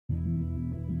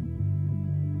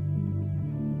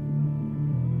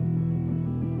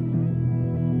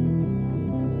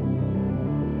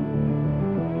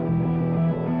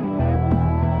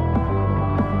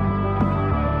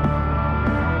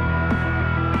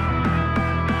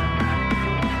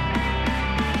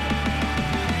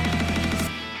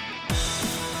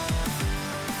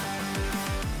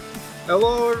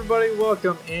Hello, everybody.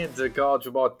 Welcome into College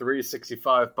Football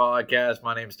 365 podcast.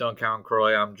 My name is Duncan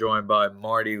Croy. I'm joined by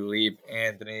Marty, Leap,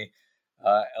 Anthony.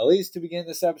 At least to begin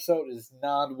this episode, is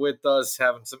not with us,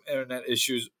 having some internet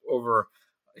issues over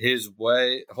his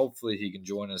way. Hopefully, he can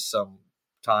join us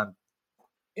sometime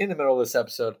in the middle of this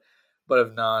episode. But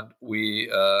if not,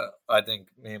 I think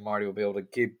me and Marty will be able to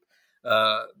keep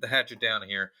the hatchet down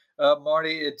here.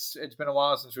 Marty, it's been a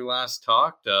while since we last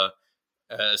talked.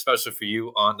 Especially for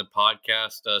you on the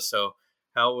podcast. So,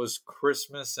 how was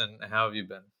Christmas and how have you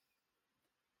been?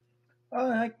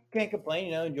 I can't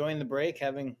complain. Enjoying the break. I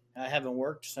haven't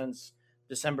worked since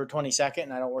December 22nd,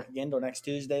 and I don't work again until next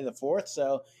Tuesday, the 4th.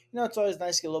 So it's always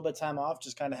nice to get a little bit of time off,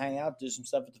 just kind of hang out, do some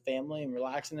stuff with the family, and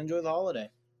relax and enjoy the holiday.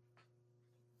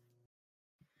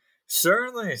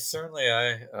 Certainly. It's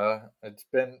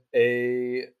been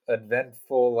a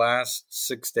eventful last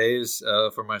 6 days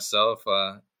for myself.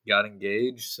 Got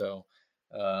engaged, so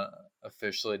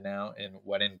officially now in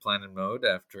wedding planning mode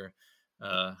after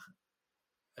 5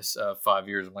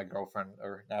 years with my girlfriend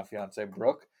or now fiance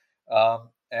Brooke.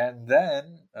 And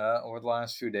then over the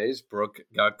last few days, Brooke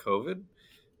got COVID.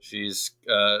 She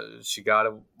got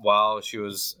it while she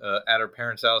was at her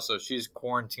parents' house, so she's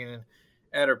quarantining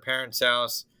at her parents'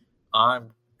 house.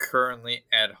 I'm currently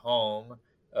at home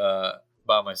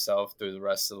by myself through the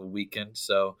rest of the weekend,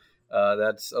 so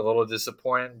that's a little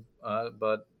disappointing.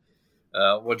 But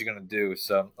what you gonna do?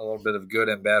 So a little bit of good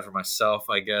and bad for myself,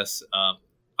 I guess.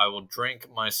 I will drink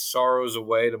my sorrows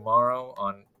away tomorrow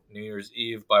on New Year's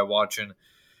Eve by watching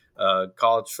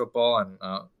college football, and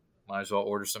might as well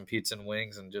order some pizza and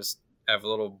wings and just have a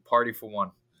little party for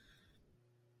one.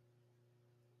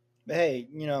 But hey,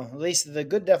 at least the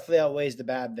good definitely outweighs the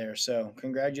bad there. So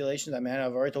congratulations. I mean,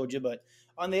 I've already told you, but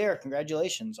on the air,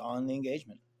 congratulations on the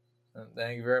engagement.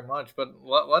 Thank you very much. But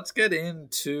let's get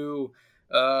into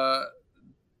uh,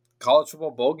 college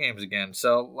football bowl games again.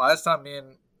 So last time me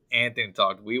and Anthony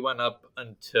talked, we went up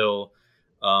until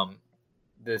um,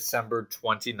 December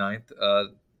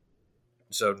 29th.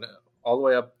 So all the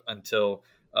way up until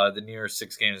the New Year's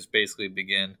Six games basically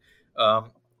begin.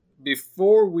 Um,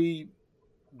 Before we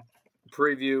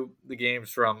preview the games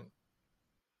from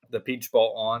the Peach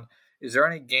Bowl on, is there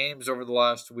any games over the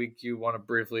last week you want to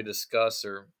briefly discuss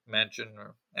or mention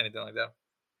or anything like that?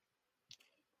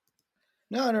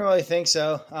 No, I don't really think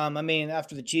so. I mean,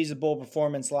 after the Cheez It Bowl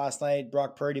performance last night,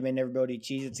 Brock Purdy may never be able to eat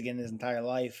Cheez Its again his entire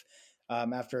life.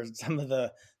 After some of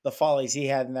the follies he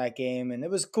had in that game, and it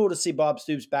was cool to see Bob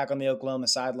Stoops back on the Oklahoma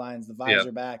sidelines, the Yeah.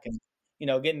 visor back, and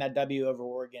getting that W over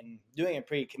Oregon, doing it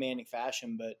pretty commanding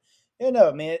fashion. But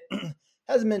I mean, it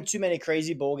hasn't been too many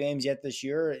crazy bowl games yet this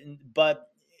year, but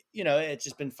it's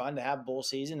just been fun to have bowl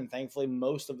season, and thankfully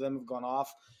most of them have gone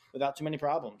off without too many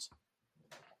problems.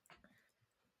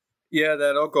 Yeah,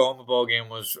 that Oklahoma bowl game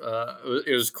was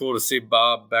it was cool to see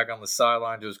Bob back on the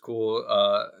sidelines. It was cool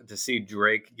to see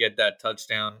Drake get that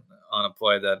touchdown on a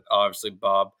play that obviously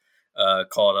Bob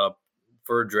called up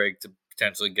for Drake to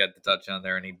potentially get the touchdown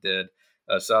there, and he did.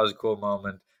 So that was a cool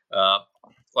moment. Uh,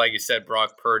 like you said,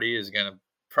 Brock Purdy is going to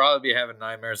probably be having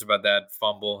nightmares about that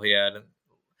fumble he had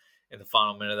in the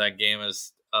final minute of that game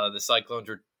as the Cyclones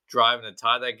were driving to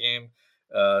tie that game.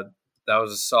 Uh, that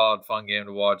was a solid, fun game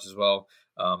to watch as well.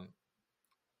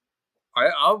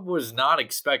 I was not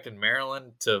expecting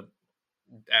Maryland to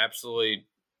absolutely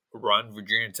run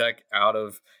Virginia Tech out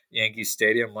of Yankee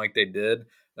Stadium like they did,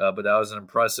 but that was an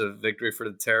impressive victory for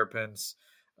the Terrapins.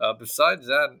 Besides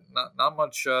that, not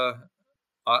much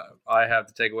I have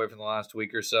to take away from the last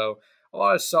week or so. A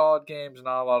lot of solid games,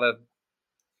 not a lot of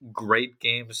great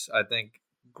games. I think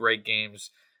great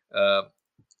games. Uh,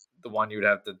 the one you would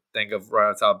have to think of right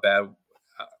off the top bad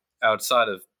outside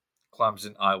of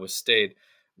Clemson, Iowa State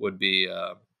would be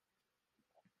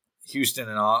Houston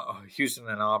and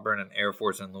Auburn and Air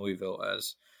Force and Louisville,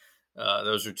 as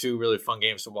those are two really fun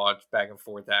games to watch, back and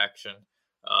forth action,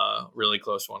 really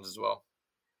close ones as well.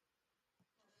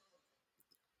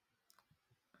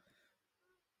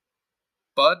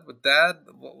 But with that,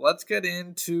 let's get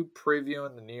into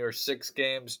previewing the New Year's Six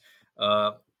games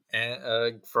from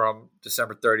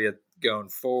December 30th going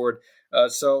forward.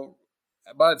 So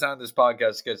by the time this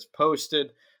podcast gets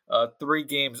posted, three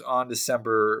games on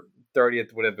December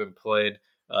 30th would have been played.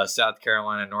 South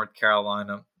Carolina, North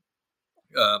Carolina,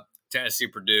 uh, Tennessee,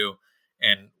 Purdue,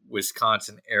 and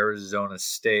Wisconsin, Arizona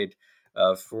State.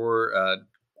 For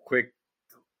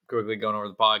quickly going over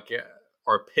the podcast,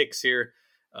 our picks here.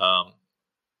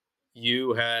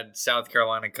 You had South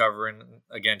Carolina covering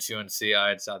against UNC. I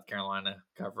had South Carolina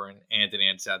covering. Anthony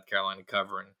had South Carolina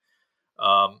covering.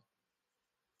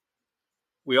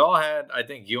 We all had, I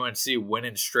think, UNC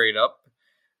winning straight up.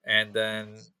 And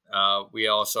then we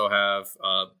also have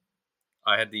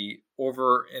I had the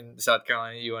over in South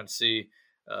Carolina UNC.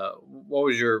 What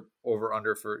was your over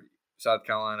under for South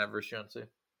Carolina versus UNC?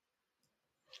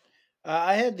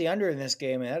 I had the under in this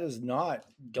game, and that is not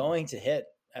going to hit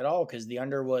at all because the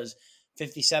under was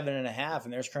 57 and a half,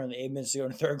 and there's currently 8 minutes to go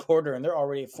in the third quarter, and they're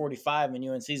already at 45, and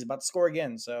UNC is about to score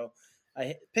again. So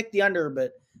I picked the under,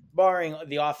 but barring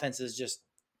the offenses just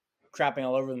crapping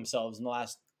all over themselves in the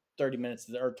last 30 minutes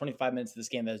or 25 minutes of this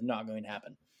game, that is not going to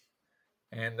happen.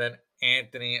 And then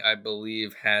Anthony, I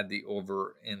believe, had the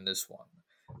over in this one.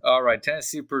 All right,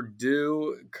 Tennessee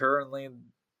Purdue currently,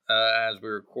 as we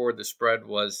record, the spread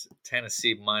was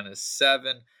Tennessee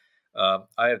 -7.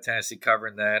 I have Tennessee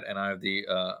covering that, and I have the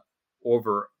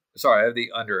over. Sorry, I have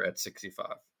the under at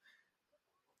 65.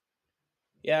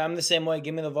 Yeah, I'm the same way.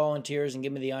 Give me the Volunteers and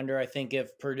give me the under. I think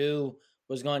if Purdue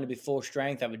was going to be full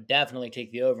strength, I would definitely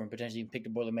take the over and potentially pick the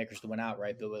Boilermakers to win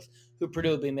outright. But with who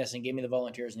Purdue would be missing, give me the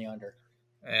Volunteers and the under.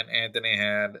 And Anthony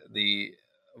had the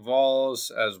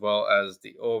Vols as well as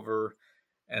the over.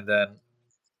 And then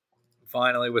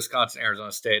finally, Wisconsin,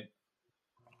 Arizona State.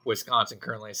 Wisconsin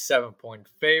currently a 7-point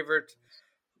favorite.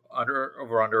 Under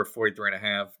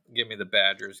 43.5. Give me the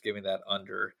Badgers. Give me that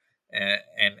under. And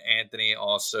Anthony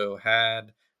also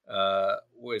had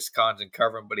Wisconsin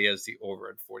covering, but he has the over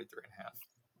at 43.5.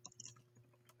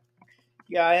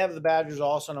 Yeah, I have the Badgers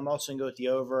also, and I'm also going to go with the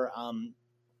over.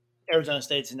 Arizona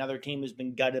State's another team who's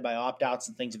been gutted by opt outs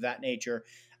and things of that nature.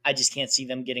 I just can't see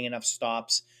them getting enough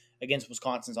stops against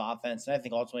Wisconsin's offense. And I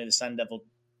think ultimately the Sun Devil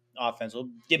offense will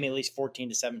give me at least 14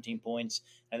 to 17 points.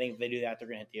 I think if they do that, they're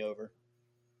going to hit the over.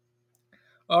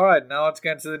 All right, now let's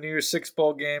get into the New Year's Six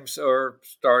bowl games, or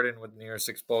starting with New Year's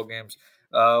Six bowl games.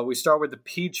 We start with the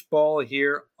Peach Bowl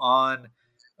here on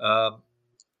um,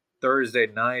 Thursday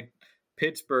night.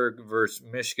 Pittsburgh versus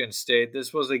Michigan State.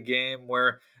 This was a game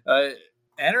where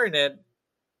entering it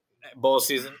bowl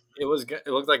season, it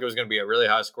looked like it was going to be a really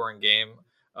high scoring game.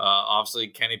 Obviously,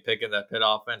 Kenny Pickett, that Pitt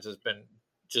offense has been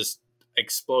just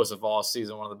explosive all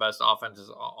season. One of the best offenses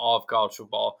all of college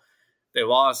football. They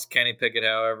lost Kenny Pickett,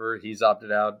 however, he's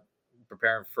opted out,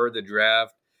 preparing for the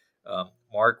draft.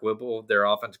 Mark Whipple, their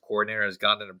offensive coordinator, has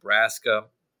gone to Nebraska.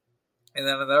 And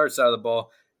then on the other side of the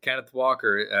ball, Kenneth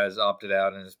Walker has opted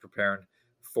out and is preparing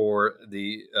for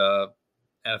the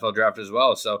NFL draft as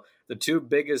well. So the two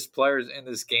biggest players in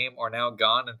this game are now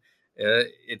gone, and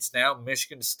it's now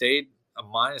Michigan State a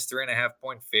 -3.5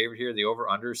 point favorite here. The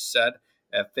over/under set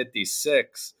at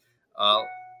 56.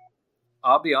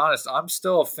 I'll be honest, I'm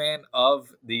still a fan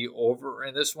of the over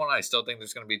in this one. I still think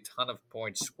there's going to be a ton of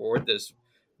points scored. This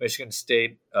Michigan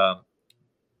State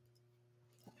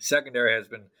secondary has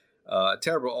been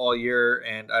terrible all year,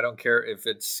 and I don't care if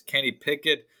it's Kenny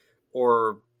Pickett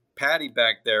or Patty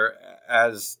back there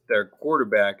as their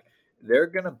quarterback. They're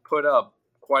going to put up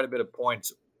quite a bit of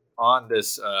points on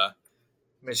this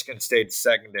Michigan State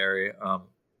secondary,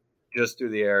 just through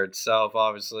the air itself,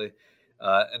 obviously,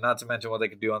 and not to mention what they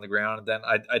can do on the ground. And then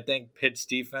I think Pitt's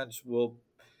defense will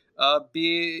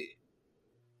be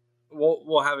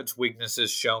will have its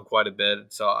weaknesses shown quite a bit.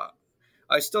 So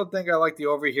I still think I like the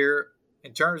over here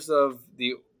in terms of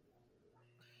the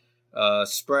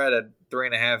spread at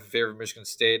 3.5 in favor of Michigan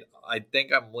State. I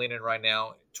think I'm leaning right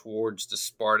now towards the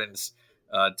Spartans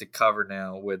to cover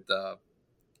now with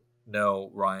no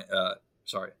Ryan.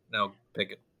 No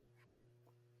Pickett.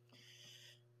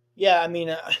 Yeah, I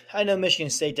mean, I know Michigan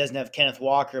State doesn't have Kenneth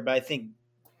Walker, but I think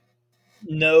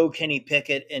no Kenny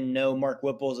Pickett and no Mark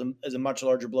Whipple is a much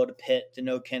larger blow to Pitt than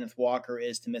no Kenneth Walker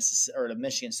is to to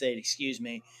Michigan State. Excuse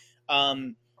me.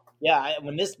 Um, yeah,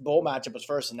 when this bowl matchup was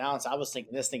first announced, I was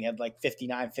thinking this thing had like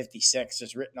 59-56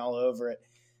 just written all over it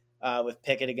with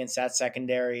Pickett against that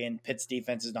secondary, and Pitt's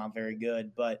defense is not very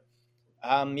good. But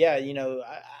yeah,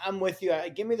 I'm with you.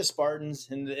 Give me the Spartans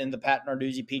in the Pat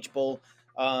Narduzzi Peach Bowl.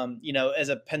 As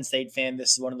a Penn State fan,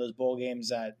 this is one of those bowl games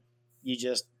that you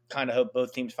just kind of hope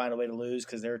both teams find a way to lose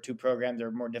because there are two programs that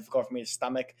are more difficult for me to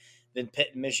stomach than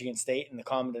Pitt and Michigan State, and the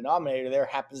common denominator there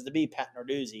happens to be Pat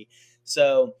Narduzzi.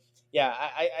 So, yeah,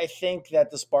 I think that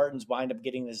the Spartans wind up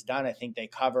getting this done. I think they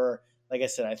cover. Like I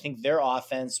said, I think their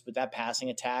offense with that passing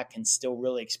attack can still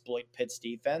really exploit Pitt's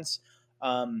defense.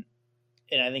 And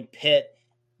I think Pitt,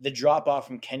 the drop off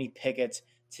from Kenny Pickett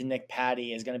to Nick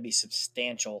Patty is going to be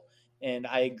substantial. And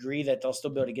I agree that they'll still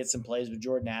be able to get some plays with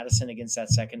Jordan Addison against that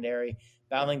secondary.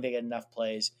 But I don't think they get enough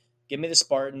plays. Give me the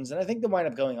Spartans, and I think they'll wind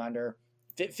up going under.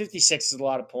 56 is a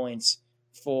lot of points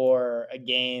for a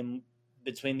game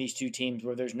between these two teams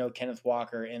where there's no Kenneth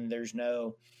Walker and there's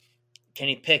no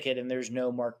Kenny Pickett and there's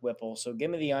no Mark Whipple. So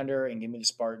give me the under and give me the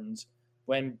Spartans.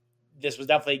 When this was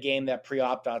definitely a game that pre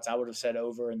opt outs, I would have said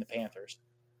over in the Panthers.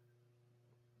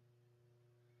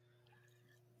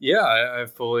 Yeah, I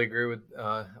fully agree with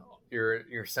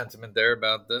your sentiment there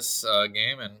about this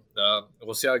game, and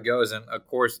we'll see how it goes. And of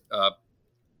course,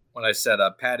 when I said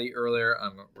Patty earlier,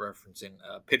 I'm referencing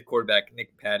Pitt quarterback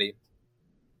Nick Patty,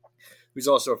 who's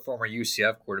also a former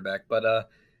UCF quarterback. But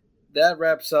that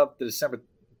wraps up the December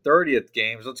 30th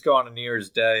games. Let's go on to New Year's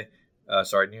Day.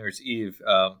 New Year's Eve.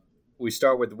 We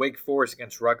start with Wake Forest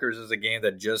against Rutgers. This is a game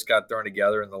that just got thrown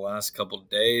together in the last couple of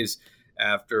days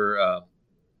after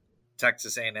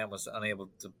Texas A&M was unable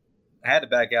to had to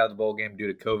back out of the bowl game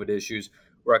due to COVID issues.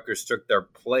 Rutgers took their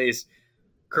place.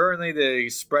 Currently, the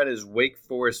spread is Wake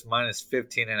Forest minus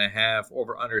 15.5.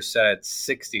 Over under set at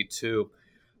 62.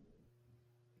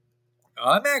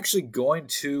 I'm actually going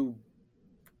to,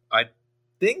 I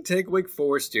think, take Wake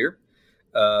Forest here.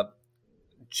 Uh,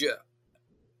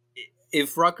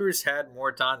 if Rutgers had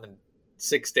more time than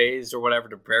 6 days or whatever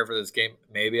to prepare for this game,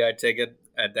 maybe I'd take it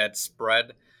at that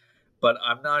spread. But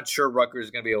I'm not sure Rutgers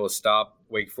is going to be able to stop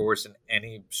Wake Forest in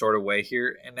any sort of way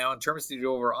here. And now, in terms of the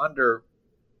over under,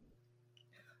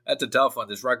 that's a tough one.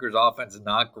 This Rutgers offense is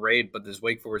not great, but this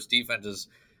Wake Forest defense is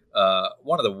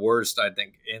one of the worst, I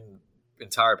think, in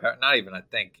entire power. Not even, I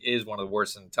think, is one of the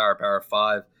worst in entire Power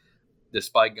Five,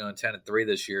 despite going 10-3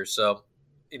 this year. So,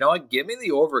 you know what? Give me the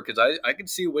over because I can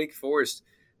see Wake Forest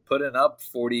putting up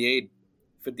 48,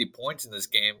 50 points in this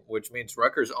game, which means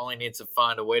Rutgers only needs to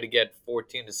find a way to get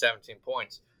 14 to 17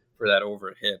 points for that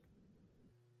over hit.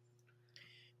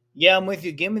 Yeah, I'm with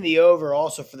you. Give me the over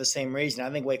also for the same reason. I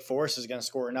think Wake Forest is going to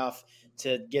score enough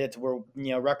to get it to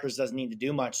where Rutgers doesn't need to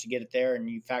do much to get it there, and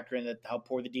you factor in that how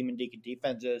poor the Demon Deacon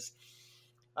defense is.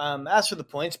 As for the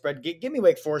point spread, give me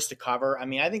Wake Forest to cover. I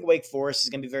mean, I think Wake Forest is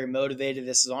going to be very motivated.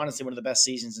 This is honestly one of the best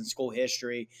seasons in school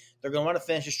history. They're going to want to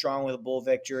finish it strong with a bowl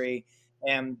victory,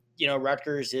 and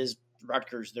Rutgers is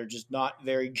Rutgers. They're just not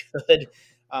very good.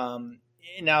 Um,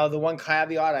 Now, the one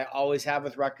caveat I always have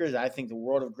with Rutgers, I think the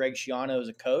world of Greg Schiano as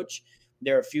a coach.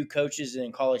 There are a few coaches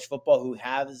in college football who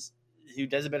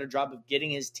does a better job of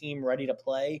getting his team ready to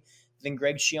play than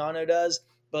Greg Schiano does.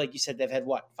 But like you said, they've had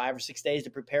 5 or 6 days to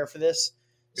prepare for this.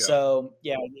 Yeah, So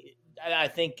yeah, I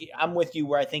think I'm with you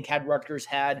where I think had Rutgers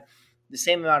had the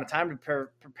same amount of time to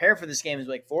prepare for this game as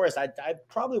Wake Forest, I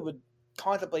probably would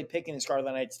contemplate picking the Scarlet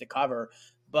Knights to cover.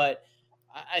 But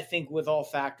I think with all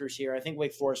factors here, I think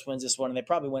Wake Forest wins this one, and they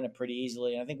probably win it pretty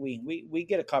easily. And I think we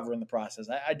get a cover in the process.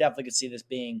 I definitely could see this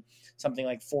being something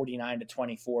like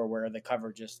 49-24, where the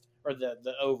cover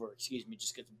the over, excuse me,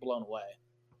 just gets blown away.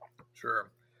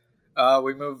 sure.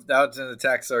 We moved out to the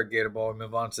Taxar Gator Bowl. We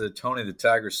move on to the Tony the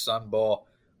Tiger Sun Bowl.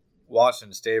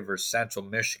 Washington State versus Central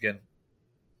Michigan.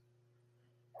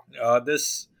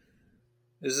 This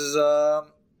this is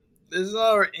this is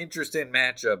another interesting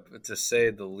matchup to say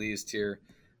the least here.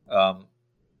 Um,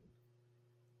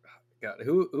 God,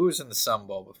 who's in the Sun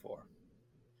Bowl before?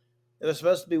 It was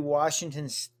supposed to be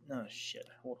Washington's. Oh shit!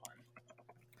 Hold on.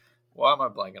 Why am I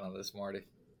blanking on this, Marty?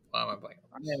 Why am I blanking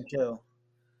I on this? am too.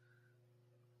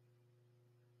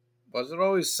 Was it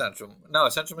always Central? No,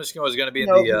 Central Michigan was going to be in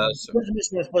No, the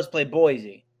Michigan was supposed to play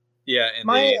Boise. yeah, in the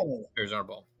Miami. Arizona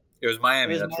Bowl. It was It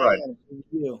Miami. was That's right. Miami. It was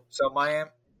you. So Miami,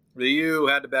 the U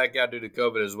had to back out due to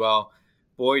COVID as well.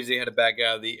 Boise had to back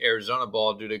out of the Arizona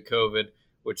Bowl due to COVID,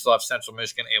 which left Central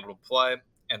Michigan able to play,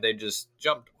 and they just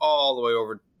jumped all the way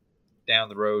over down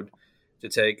the road to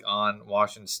take on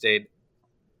Washington State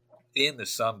in the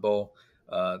Sun Bowl.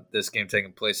 This game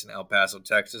taking place in El Paso,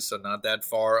 Texas, so not that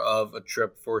far of a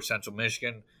trip for Central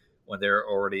Michigan when they're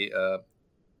already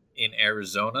in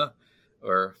Arizona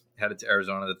or headed to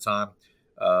Arizona at the time.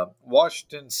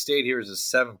 Washington State here is a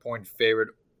 7-point favorite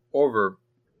over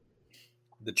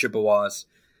the Chippewas.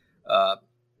 Uh,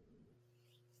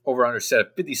 over under set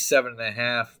at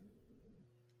 57.5.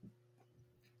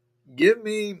 Give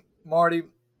me, Marty,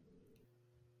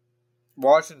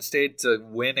 Washington State to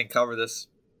win and cover this.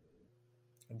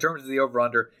 In terms of the over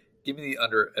under, give me the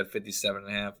under at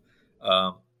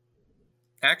 57.5.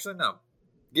 Actually, no.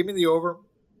 Give me the over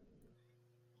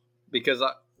because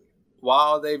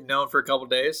while they've known for a couple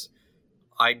days,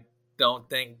 I don't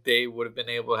think they would have been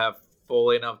able to have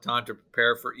fully enough time to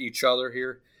prepare for each other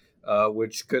here,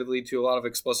 which could lead to a lot of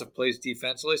explosive plays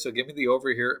defensively. So give me the over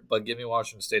here, but give me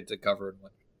Washington State to cover and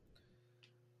win.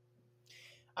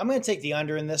 I'm going to take the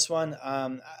under in this one.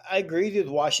 I agree with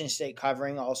Washington State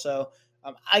covering also.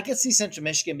 I could see Central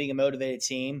Michigan being a motivated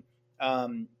team.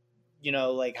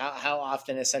 Like how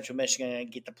often is Central Michigan going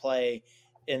to get to play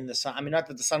in the Sun? I mean, not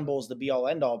that the Sun Bowl is the be all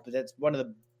end all, but that's one of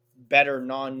the better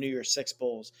non New Year's Six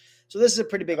bowls. So this is a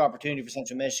pretty big opportunity for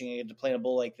Central Michigan to play in a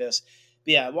bowl like this.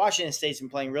 But yeah, Washington State's been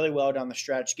playing really well down the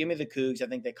stretch. Give me the Cougs. I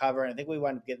think they cover, and I think we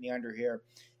wind up getting the under here.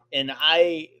 And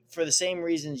I, for the same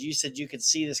reasons you said you could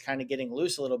see this kind of getting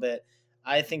loose a little bit,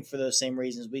 I think for those same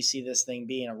reasons we see this thing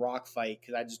being a rock fight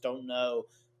because I just don't know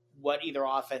what either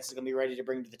offense is going to be ready to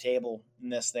bring to the table in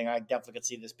this thing. I definitely could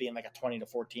see this being like a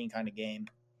 20-14 kind of game.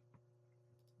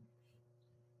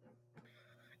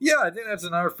 Yeah, I think that's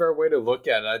another fair way to look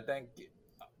at it. I think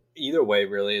either way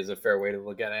really is a fair way to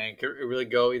look at it. And it could really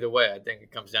go either way. I think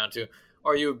it comes down to,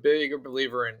 are you a bigger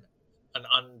believer in an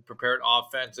unprepared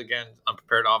offenses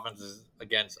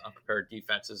against unprepared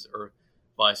defenses, or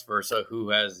vice versa? Who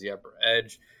has the upper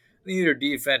edge? Neither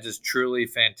defense is truly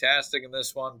fantastic in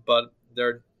this one, but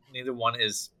neither one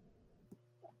is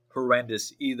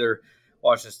horrendous either.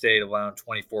 Washington State allowing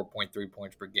 24.3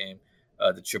 points per game.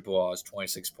 The Chippewa is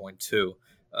 26.2.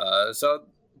 So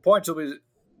points will be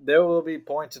there will be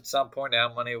points at some point.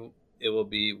 How many it will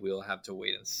be, we'll have to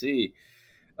wait and see.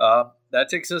 That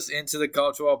takes us into the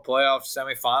college football playoff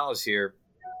semifinals here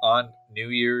on New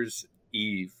Year's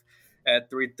Eve at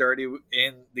 3:30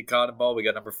 in the Cotton Bowl. We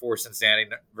got number 4 Cincinnati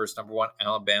versus number 1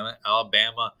 Alabama.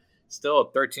 Alabama still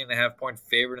a 13.5-point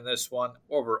favorite in this one.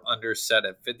 Over under set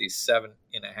at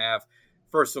 57.5.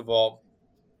 First of all,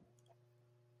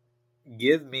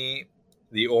 give me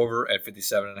the over at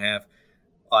 57.5.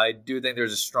 I do think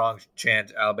there's a strong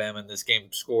chance Alabama in this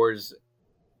game scores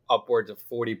upwards of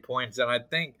 40 points. And I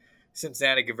think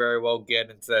Cincinnati could very well get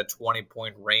into that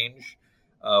 20-point range,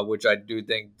 which I do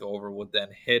think the over would then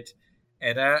hit.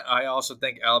 And I also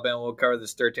think Alabama will cover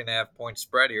this 13.5-point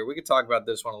spread here. We could talk about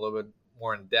this one a little bit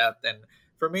more in depth. And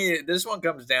for me, this one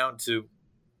comes down to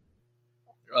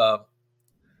uh,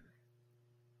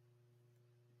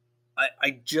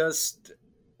 I just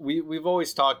we've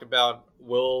always talked about,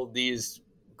 will these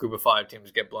group of 5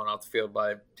 teams get blown off the field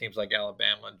by teams like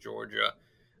Alabama, Georgia,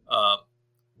 uh,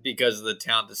 because of the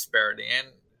talent disparity. And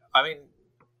I mean,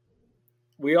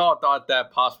 we all thought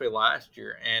that possibly last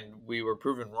year, and we were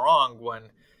proven wrong when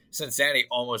Cincinnati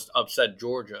almost upset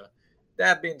Georgia.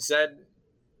 That being said,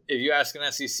 if you ask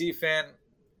an SEC fan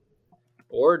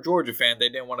or a Georgia fan, they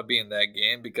didn't want to be in that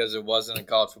game because it wasn't a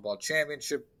college football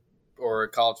championship or a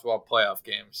college football playoff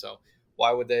game. So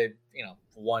why would they,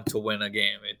 want to win a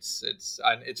game? It's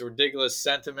a ridiculous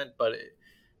sentiment, but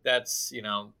that's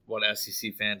what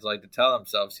SEC fans like to tell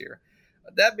themselves here.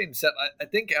 That being said, I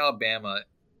think Alabama,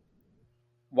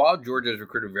 while Georgia is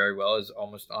recruited very well, is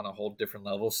almost on a whole different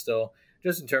level still,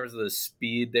 just in terms of the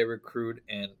speed they recruit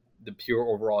and the pure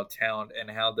overall talent and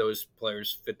how those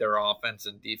players fit their offense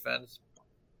and defense.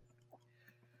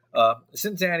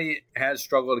 Cincinnati has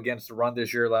struggled against the run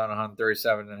this year, allowing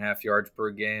 137.5 yards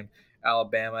per game.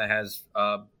 Alabama has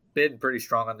been pretty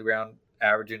strong on the ground,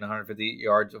 averaging 150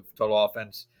 yards of total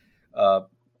offense uh,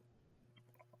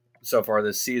 so far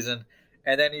this season.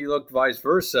 And then you look vice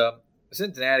versa.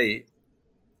 Cincinnati,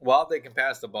 while they can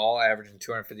pass the ball, averaging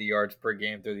 250 yards per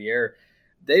game through the air,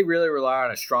 they really rely on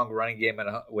a strong running game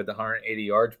with 180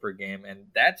 yards per game. And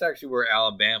that's actually where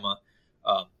Alabama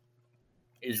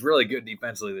is really good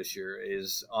defensively this year,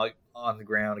 is on the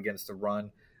ground against the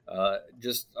run,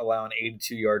 just allowing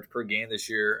 82 yards per game this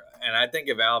year. And I think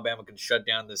if Alabama can shut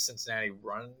down the Cincinnati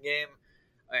run game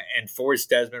and force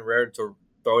Desmond Ridder to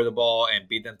throw the ball and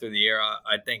beat them through the air,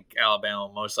 I think Alabama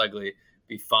will most likely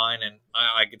be fine. And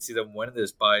I could see them winning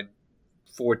this by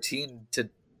 14 to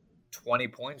 20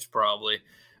 points probably,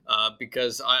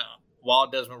 because while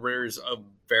Desmond Ridder is a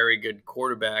very good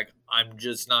quarterback, I'm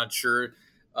just not sure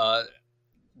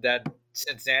that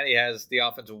Cincinnati has the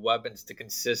offensive weapons to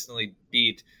consistently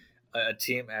beat a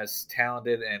team as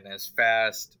talented and as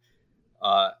fast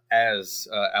as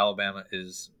Alabama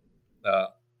is uh,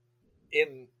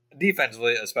 in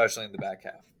defensively, especially in the back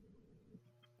half.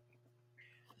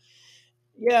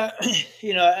 Yeah,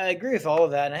 I agree with all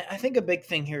of that. And I think a big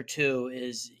thing here too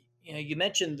is, you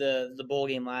mentioned the bowl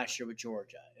game last year with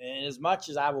Georgia, and as much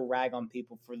as I will rag on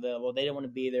people for they didn't want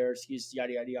to be there, excuse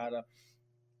yada yada yada,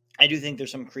 I do think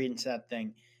there's some credence to that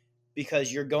thing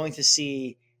because you're going to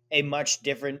see a much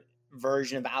different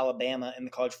version of Alabama in the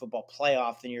college football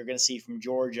playoff than you're going to see from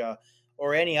Georgia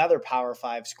or any other Power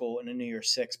Five school in a New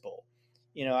Year's Six bowl.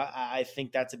 I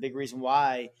think that's a big reason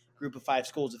why Group of Five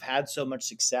schools have had so much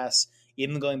success,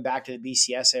 even going back to the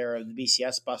BCS era, the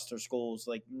BCS Buster schools,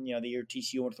 like the year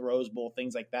TCU went to the Rose Bowl,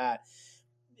 things like that.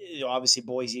 Obviously,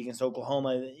 Boise against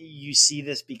Oklahoma. You see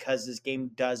this because this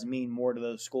game does mean more to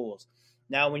those schools.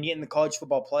 Now, when you get in the college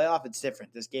football playoff, it's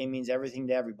different. This game means everything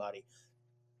to everybody.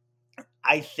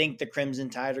 I think the Crimson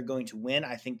Tide are going to win.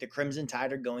 I think the Crimson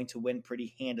Tide are going to win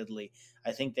pretty handedly.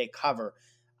 I think they cover.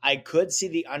 I could see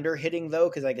the under hitting, though,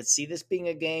 because I could see this being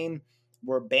a game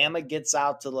where Bama gets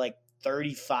out to like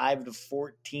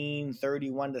 35-14,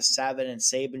 31-7, and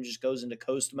Saban just goes into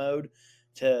coast mode.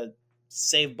 to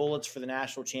save bullets for the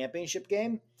national championship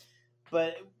game.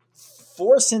 But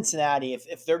for Cincinnati,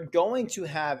 if they're going to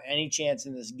have any chance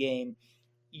in this game,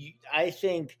 I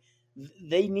think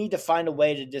they need to find a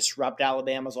way to disrupt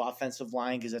Alabama's offensive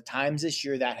line, because at times this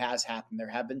year that has happened. There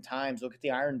have been times, look at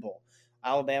the Iron Bowl.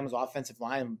 Alabama's offensive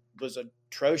line was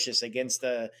atrocious against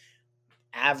the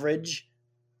average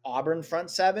Auburn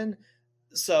front seven.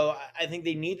 So I think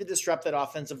they need to disrupt that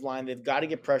offensive line. They've got to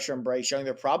get pressure on Bryce Young.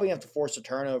 They're probably going to have to force a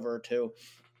turnover or two.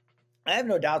 I have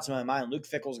no doubts in my mind Luke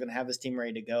Fickell is going to have this team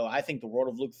ready to go. I think the world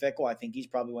of Luke Fickell. I think he's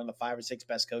probably one of the 5 or 6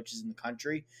 best coaches in the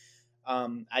country.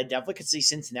 I definitely could see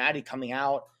Cincinnati coming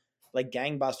out like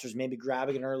gangbusters, maybe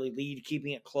grabbing an early lead,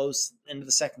 keeping it close into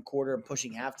the second quarter and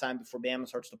pushing halftime before Bama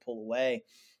starts to pull away.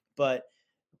 But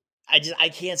I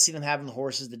can't see them having the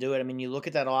horses to do it. I mean, you look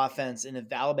at that offense, and if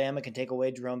Alabama can take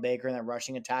away Jerome Baker in that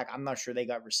rushing attack, I'm not sure they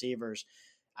got receivers.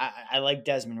 I like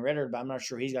Desmond Ritter, but I'm not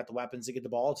sure he's got the weapons to get the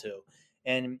ball to.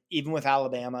 And even with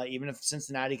Alabama, even if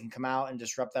Cincinnati can come out and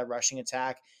disrupt that rushing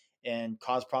attack and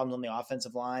cause problems on the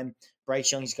offensive line,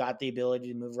 Bryce Young's got the ability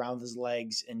to move around with his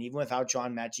legs. And even without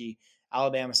John Mechie,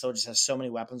 Alabama still just has so many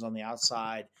weapons on the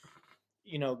outside.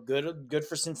 Good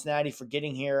for Cincinnati for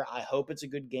getting here. I hope it's a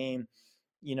good game.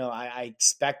 I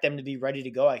expect them to be ready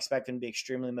to go. I expect them to be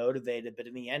extremely motivated. But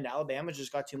in the end, Alabama's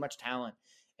just got too much talent.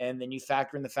 And then you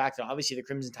factor in the fact that obviously the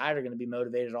Crimson Tide are going to be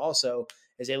motivated also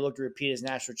as they look to repeat as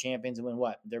national champions and win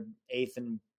what? Their 8th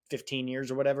in 15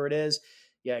 years or whatever it is.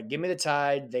 Yeah, give me the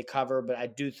Tide. They cover, but I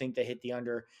do think they hit the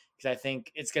under, because I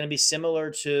think it's going to be similar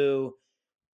to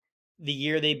the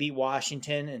year they beat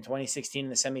Washington in 2016 in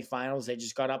the semifinals. They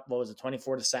just got up,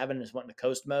 24-7, and just went into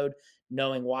coast mode,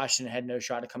 knowing Washington had no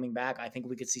shot of coming back. I think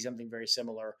we could see something very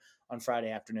similar on Friday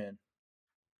afternoon.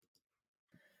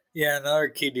 Yeah, another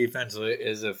key defensively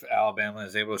is if Alabama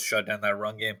is able to shut down that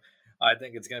run game. I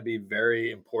think it's going to be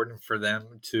very important for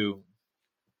them to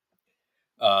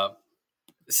uh,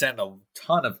 send a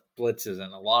ton of blitzes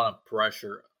and a lot of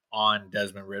pressure on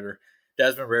Desmond Ritter.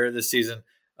 Desmond Ritter this season,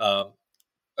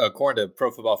 according to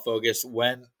Pro Football Focus,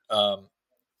 when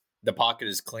the pocket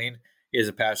is clean, he has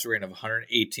a passer rating of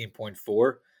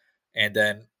 118.4. And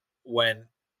then when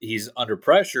he's under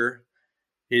pressure,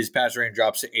 his passer rating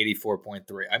drops to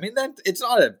 84.3. I mean, that it's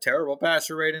not a terrible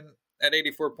passer rating at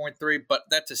 84.3, but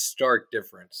that's a stark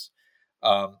difference.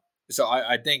 So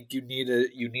I think you need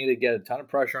to get a ton of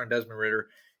pressure on Desmond Ritter.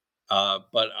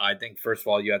 But I think first of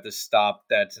all you have to stop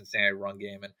that Cincinnati run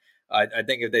game, and I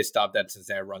think if they stop that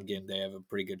Cincinnati run game, they have a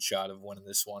pretty good shot of winning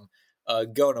this one,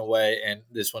 going away. And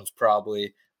this one's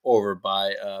probably over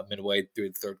by midway through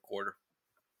the third quarter.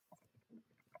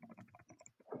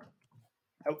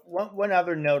 One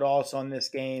other note also on this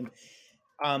game.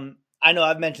 I know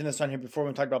I've mentioned this on here before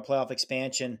when we talked about playoff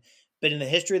expansion, but in the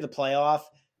history of the playoff,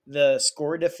 the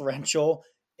score differential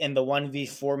in the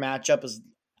 1v4 matchup has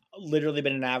literally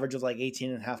been an average of like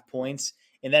 18 and a half points.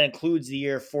 And that includes the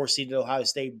year 4-seeded Ohio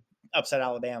State upset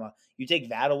Alabama. You take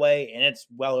that away, and it's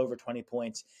well over 20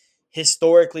 points.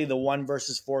 Historically, the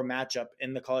 1-versus-4 matchup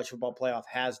in the college football playoff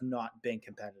has not been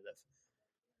competitive.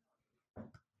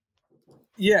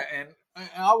 Yeah, and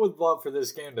I would love for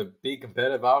this game to be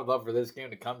competitive. I would love for this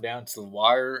game to come down to the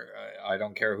wire. I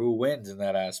don't care who wins in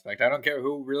that aspect. I don't care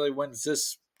who really wins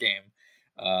this game.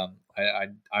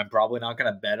 I'm probably not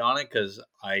going to bet on it because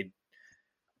I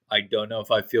don't know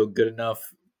if I feel good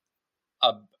enough.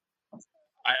 Uh,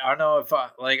 I don't know if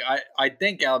I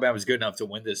think Alabama's good enough to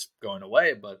win this going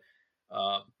away, but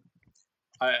uh,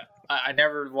 I I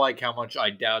never like how much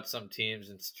I doubt some teams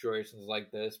in situations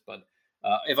like this. But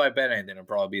if I bet anything, it'll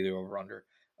probably be the over under.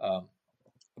 Um,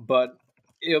 but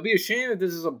it'll be a shame if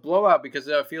this is a blowout, because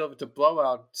I feel if it's a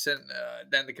blowout,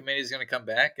 then the committee is going to come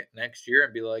back next year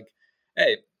and be like,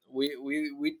 "Hey,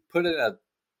 we put in a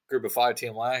group of 5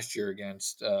 team last year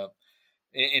against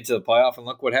into the playoff, and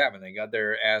look what happened. They got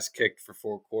their ass kicked for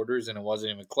 4 quarters, and it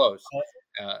wasn't even close."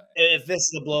 Uh, If this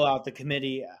is a blowout, the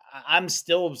committee, I'm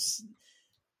still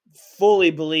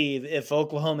fully believe if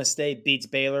Oklahoma State beats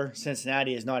Baylor,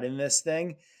 Cincinnati is not in this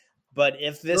thing. But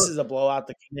if this sure. is a blowout,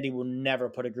 the committee will never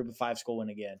put a group of 5 school in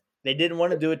again. They didn't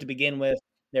want to do it to begin with.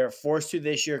 They were forced to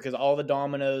this year because all the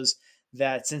dominoes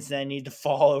that Cincinnati needed to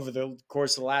fall over the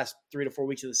course of the last 3 to 4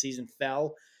 weeks of the season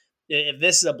fell. If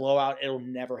this is a blowout, it'll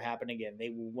never happen again. They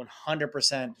will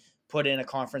 100% put in a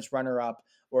conference runner-up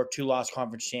or 2-loss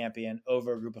conference champion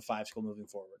over a group of 5 school moving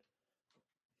forward.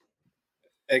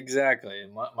 Exactly.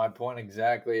 My point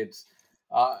exactly. It's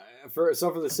uh, for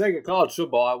the sake of college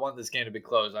football, I want this game to be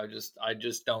close. I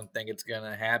just don't think it's going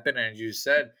to happen. And as you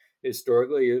said,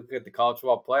 historically, you look at the college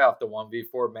football playoff, the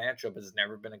 1v4 matchup has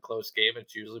never been a close game.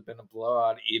 It's usually been a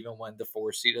blowout, even when the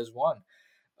 4 seed has won.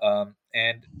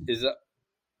 And is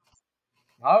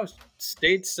Ohio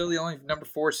State still the only number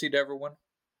 4 seed to ever win?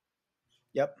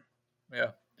 Yep.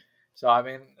 Yeah. So I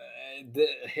mean,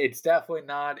 it's definitely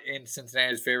not in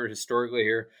Cincinnati's favor historically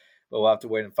here, but we'll have to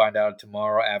wait and find out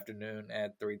tomorrow afternoon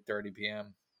at 3:30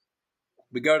 p.m.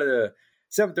 We go to the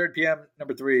 7:30 p.m.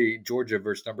 Number 3 Georgia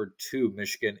versus number 2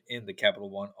 Michigan in the Capital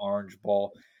One Orange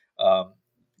Bowl. Um,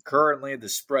 Currently, the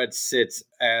spread sits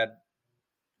at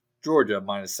Georgia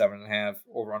minus 7.5.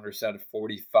 Over under set at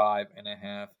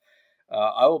 45.5.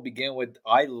 I will begin with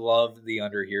I love the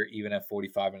under here, even at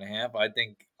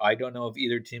 45.5. I don't know if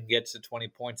either team gets to 20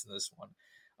 points in this one.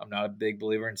 I'm not a big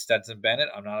believer in Stetson Bennett.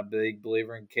 I'm not a big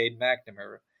believer in Cade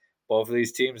McNamara. Both of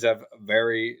these teams have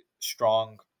very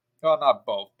strong, well, not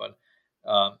both, but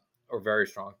or very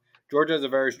strong. Georgia has a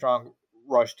very strong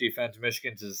rush defense.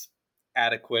 Michigan's is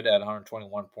adequate at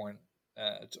 121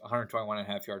 and a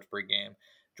half yards per game.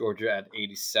 Georgia at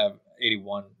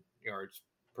 81 yards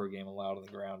per game allowed on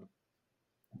the ground.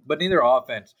 But neither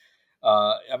offense.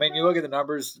 I mean, you look at the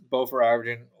numbers; both are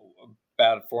averaging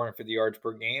about 450 yards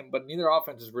per game, but neither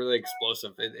offense is really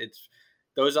explosive. It's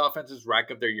those offenses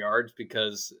rack up their yards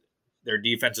because their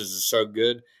defenses are so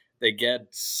good. They get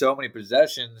so many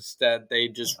possessions that they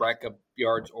just rack up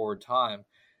yards over time.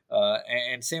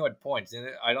 And same with points. And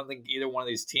I don't think either one of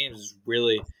these teams is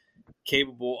really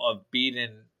capable of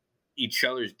beating each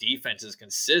other's defenses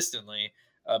consistently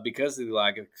because of the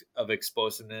lack of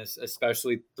explosiveness,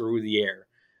 especially through the air.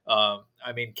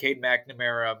 I mean, Cade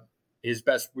McNamara, his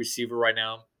best receiver right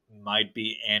now might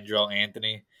be Angelo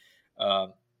Anthony.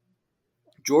 Um,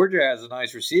 Georgia has a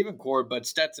nice receiving core, but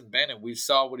Stetson Bennett, we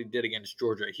saw what he did against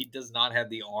Georgia. He does not have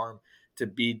the arm to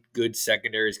beat good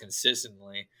secondaries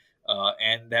consistently.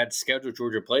 And that schedule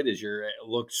Georgia played this year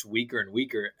looks weaker and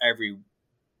weaker every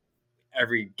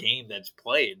game that's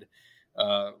played,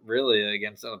 really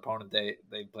against an opponent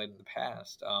they played in the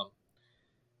past.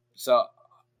 So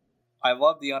I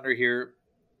love the under here.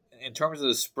 In terms of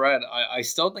the spread, I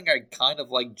still think I kind of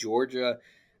like Georgia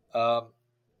um,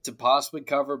 to possibly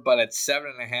cover, but at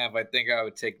 7.5, I think I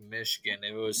would take Michigan.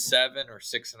 If it was 7 or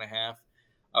 6.5,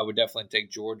 I would definitely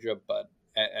take Georgia, but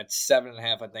at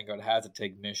 7.5, I think I would have to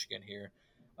take Michigan here.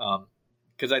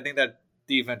 Because I think that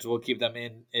defense will keep them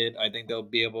in it. I think they'll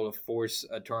be able to force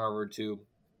a turnover too,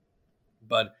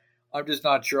 but I'm just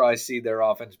not sure I see their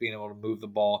offense being able to move the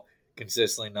ball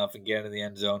consistently enough and get into the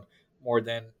end zone more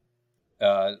than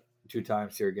uh, 2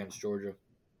 times here against Georgia.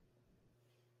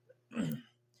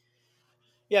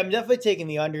 Yeah, I'm definitely taking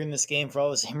the under in this game for all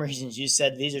the same reasons you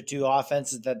said. These are two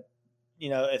offenses that,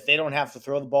 if they don't have to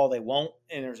throw the ball, they won't,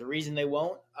 and there's a reason they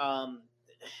won't.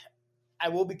 I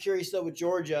will be curious though with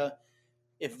Georgia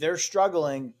if they're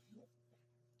struggling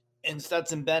and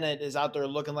Stetson Bennett is out there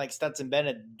looking like Stetson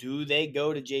Bennett. Do they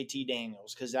go to JT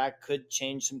Daniels? Because that could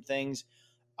change some things.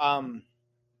 Um,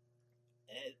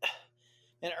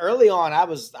 and early on, I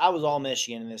was all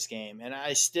Michigan in this game, and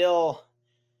I still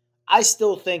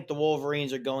think the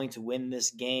Wolverines are going to win this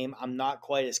game. I'm not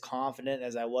quite as confident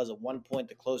as I was at one point.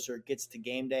 The closer it gets to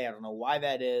game day, I don't know why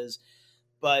that is,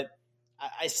 but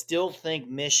I still think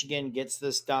Michigan gets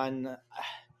this done.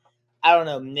 I don't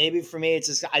know. Maybe for me, it's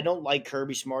just I don't like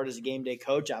Kirby Smart as a game day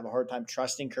coach. I have a hard time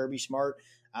trusting Kirby Smart.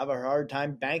 I have a hard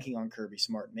time banking on Kirby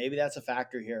Smart. Maybe that's a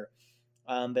factor here.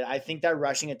 But I think that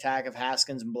rushing attack of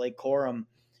Haskins and Blake Corum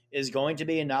is going to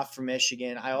be enough for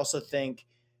Michigan. I also think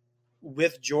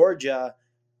with Georgia,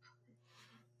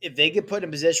 if they get put in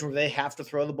a position where they have to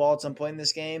throw the ball at some point in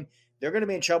this game, they're going to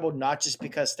be in trouble not just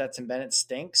because Stetson Bennett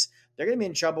stinks. They're going to be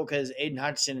in trouble because Aiden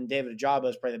Hutchinson and David Ajabo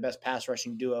is probably the best pass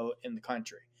rushing duo in the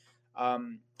country.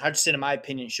 Hutchinson, in my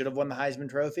opinion, should have won the Heisman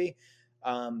Trophy.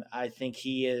 I think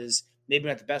he is maybe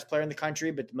not the best player in the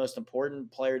country, but the most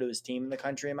important player to his team in the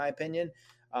country, in my opinion.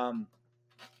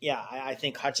 I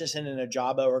think Hutchinson and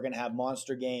Ajabo are going to have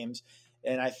monster games,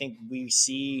 and I think we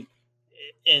see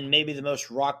in maybe the most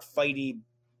rock fighty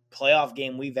playoff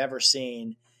game we've ever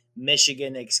seen,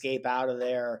 Michigan escape out of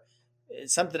there.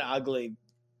 It's something ugly.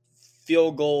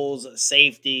 Field goals,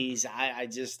 safeties.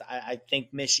 I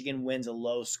think Michigan wins a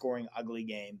low scoring, ugly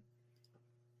game.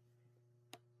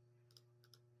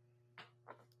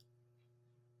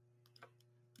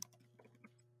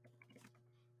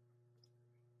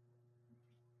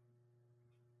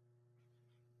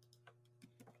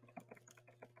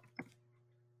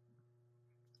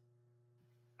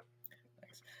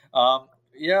 Thanks.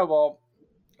 Yeah, well,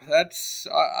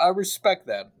 I respect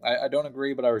that. I don't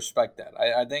agree, but I respect that.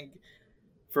 I think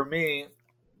for me,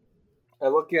 I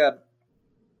look at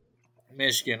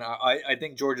Michigan. I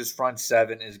think Georgia's front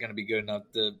seven is going to be good enough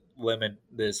to limit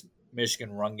this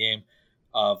Michigan run game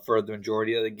for the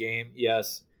majority of the game.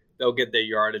 Yes, they'll get their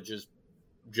yardage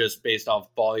just based off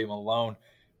volume alone.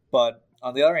 But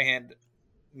on the other hand,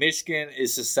 Michigan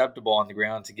is susceptible on the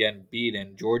ground to getting beat,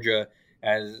 and Georgia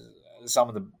has some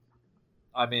of the,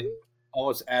 I mean,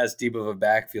 almost as deep of a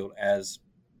backfield as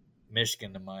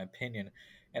Michigan, in my opinion,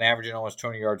 and averaging almost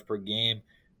 20 yards per game.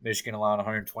 Michigan allowed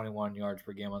 121 yards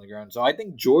per game on the ground. So I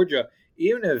think Georgia,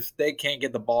 even if they can't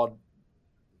get the ball,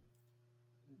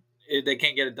 if they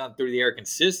can't get it done through the air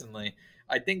consistently,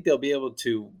 I think they'll be able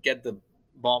to get the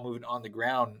ball moving on the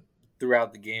ground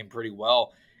throughout the game pretty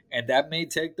well. And that may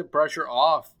take the pressure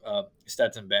off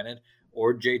Stetson Bennett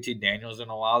or JT Daniels and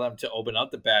allow them to open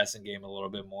up the passing game a little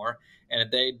bit more. And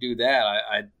if they do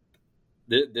that,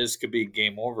 this could be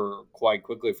game over quite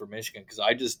quickly for Michigan because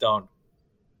I just don't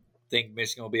think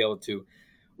Michigan will be able to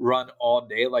run all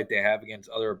day like they have against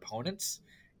other opponents.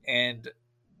 And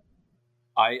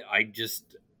I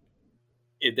just,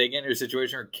 if they get into a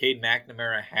situation where Cade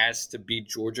McNamara has to beat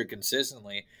Georgia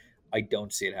consistently, I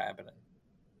don't see it happening.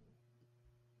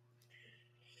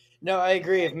 No, I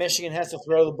agree. If Michigan has to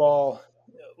throw the ball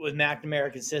with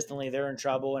McNamara consistently, they're in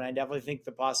trouble. And I definitely think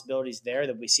the possibility is there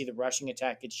that we see the rushing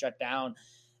attack get shut down.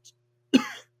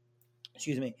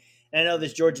 Excuse me. And I know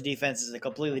this Georgia defense is a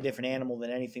completely different animal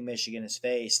than anything Michigan has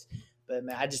faced. But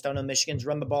man, I just don't know. Michigan's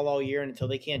run the ball all year, and until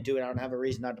they can't do it, I don't have a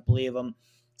reason not to believe them.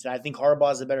 So I think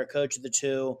Harbaugh's the better coach of the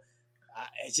two.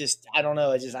 It's just I don't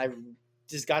know. I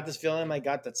just got this feeling in my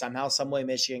gut that somehow, some way,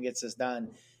 Michigan gets this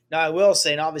done. Now I will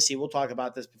say, and obviously we'll talk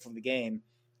about this before the game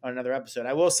on another episode.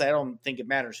 I will say I don't think it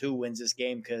matters who wins this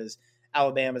game because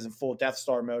Alabama's in full Death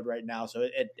Star mode right now, so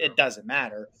it doesn't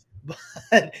matter.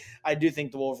 But I do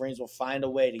think the Wolverines will find a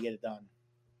way to get it done.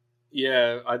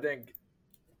 Yeah, I think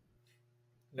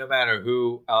no matter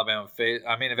who Alabama face,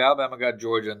 I mean, if Alabama got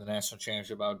Georgia in the national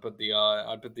championship, I'd put the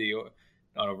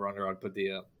not over under, I'd put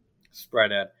the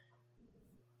spread at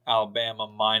Alabama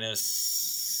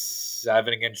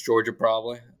 -7 against Georgia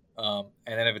probably. And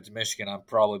then if it's Michigan, I'm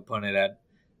probably putting it at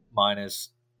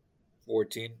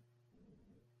 -14.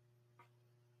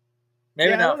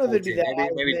 Maybe Yeah, I don't not know if it'd be 14. that Maybe high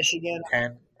with maybe Michigan.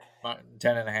 10,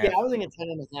 10 and a Yeah, half. I was thinking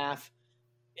 10.5.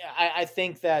 Yeah, I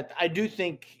think that I do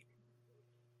think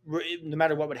no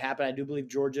matter what would happen, I do believe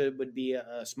Georgia would be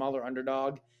a smaller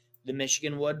underdog than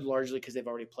Michigan would, largely because they've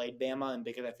already played Bama and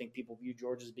because I think people view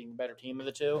Georgia as being the better team of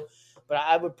the two. But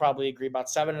I would probably agree about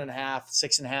 7.5,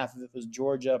 6.5 if it was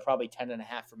Georgia, probably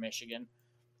 10.5 for Michigan.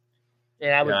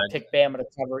 And I Yeah, would pick Bama to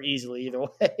cover easily either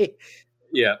way.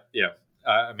 yeah, yeah.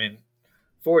 I mean,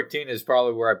 14 is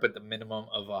probably where I put the minimum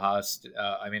of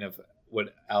I mean, of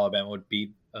what Alabama would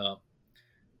beat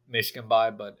Michigan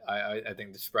by, but I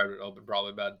think the spread would open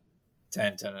probably about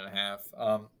 10, 10 and a half.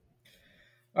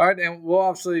 All right, and we'll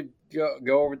obviously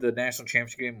go over the national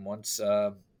championship game once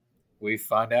we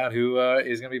find out who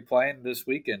is going to be playing this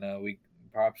weekend. We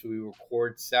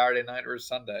record Saturday night or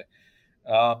Sunday.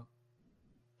 Um,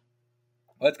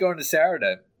 let's go into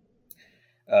Saturday.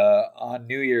 On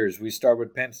New Year's, we start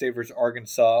with Penn State versus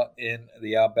Arkansas in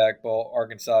the Outback Bowl.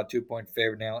 Arkansas 2-point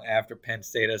favorite now after Penn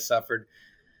State has suffered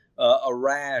a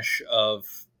rash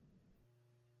of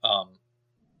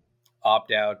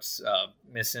opt outs,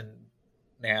 missing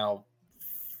now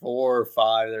 4 or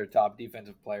 5 of their top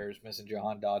defensive players, missing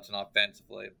Jahan Dodson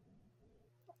offensively.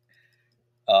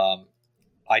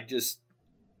 I just,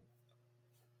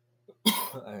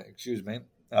 excuse me,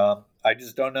 I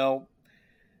just don't know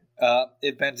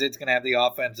if Penn State's going to have the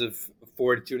offensive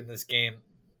fortitude in this game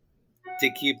to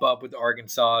keep up with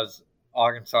Arkansas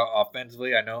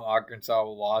offensively. I know Arkansas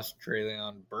lost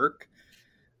Traylon Burke,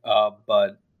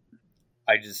 but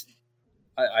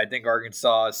I think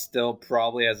Arkansas still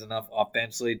probably has enough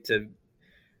offensively to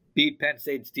beat Penn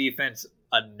State's defense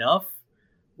enough.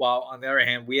 While on the other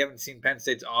hand, we haven't seen Penn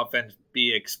State's offense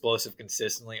be explosive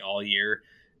consistently all year,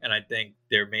 and I think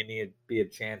there may need to be a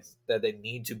chance that they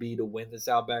need to be to win this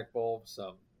Outback Bowl.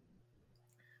 So,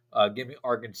 give me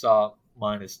Arkansas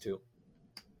 -2.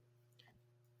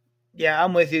 Yeah,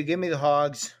 I'm with you. Give me the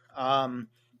Hogs. I'm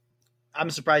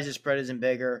surprised the spread isn't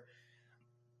bigger.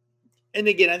 And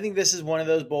again, I think this is one of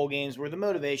those bowl games where the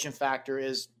motivation factor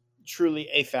is truly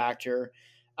a factor.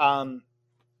 Um,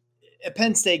 at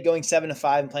Penn State, going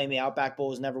 7-5 and playing the Outback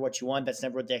Bowl is never what you want. That's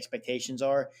never what the expectations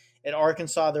are. At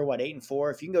Arkansas, they're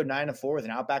 8-4. If you can go 9-4 with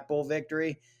an Outback Bowl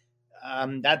victory,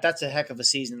 that's a heck of a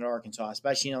season at Arkansas,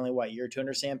 especially in only year two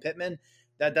under Sam Pittman.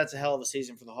 That's a hell of a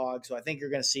season for the Hogs. So I think you're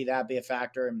going to see that be a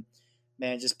factor. And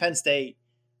man, just Penn State.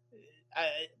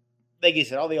 Like you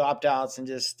said, all the opt outs and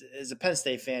just as a Penn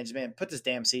State fan, just man, put this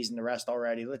damn season to rest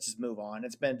already. Let's just move on.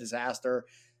 It's been a disaster.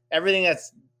 Everything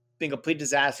that's been a complete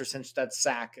disaster since that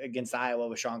sack against Iowa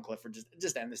with Sean Clifford.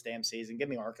 Just end this damn season. Give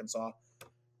me Arkansas.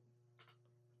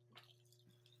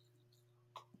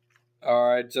 All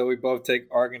right, so we both take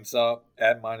Arkansas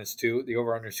at -2. The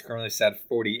over-under is currently set at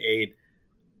 48.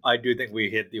 I do think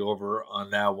we hit the over on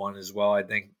that one as well. I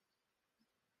think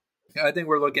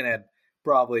we're looking at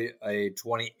probably a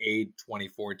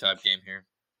 28-24 type game here.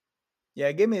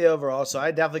 Yeah, give me the overall. So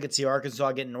I definitely could see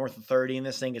Arkansas getting north of 30 in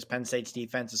this thing because Penn State's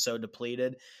defense is so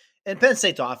depleted. And Penn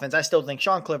State's offense, I still think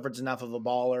Sean Clifford's enough of a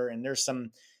baller, and there's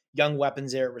some young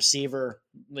weapons there at receiver,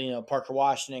 Parker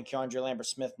Washington, Keandre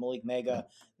Lambert-Smith, Malik Mega,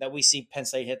 that we see Penn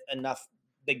State hit enough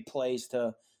big plays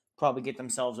to probably get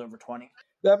themselves over 20.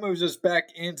 That moves us back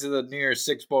into the New Year's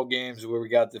Six Bowl games where we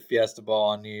got the Fiesta Bowl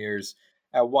on New Year's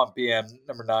at 1 p.m.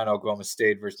 Number 9, Oklahoma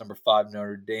State versus number 5,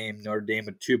 Notre Dame. Notre Dame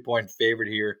a 2-point favorite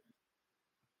here.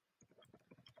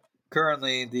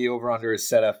 Currently, the over-under is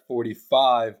set at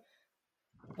 45.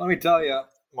 Let me tell you,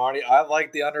 Marty, I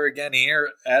like the under again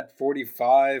here at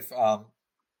 45.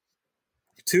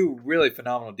 Two really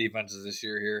phenomenal defenses this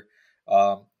year here.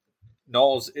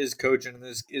 Knowles is coaching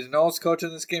this. Is Knowles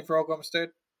coaching this game for Oklahoma State?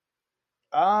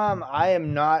 I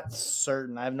am not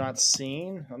certain. I have not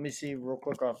seen. Let me see real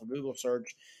quick off of Google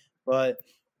search, but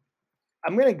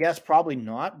I'm gonna guess probably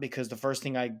not because the first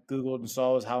thing I googled and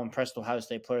saw was how impressed Ohio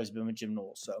State players have been with Jim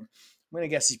Knowles. So I'm gonna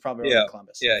guess he's probably over Yeah, in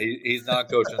Columbus. yeah, he's not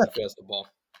coaching the Fiesta Bowl.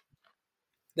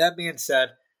 That being said,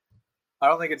 I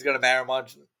don't think it's going to matter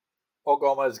much.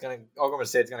 Oklahoma State's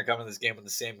going to come in this game with the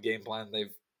same game plan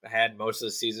they've had most of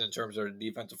the season in terms of their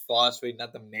defensive philosophy.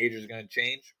 Nothing major is going to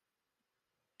change,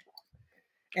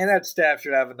 and that staff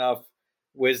should have enough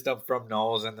wisdom from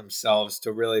Knowles and themselves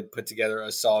to really put together a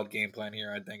solid game plan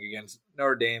here. I think against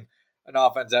Notre Dame, an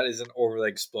offense that isn't overly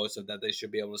explosive that they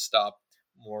should be able to stop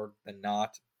more than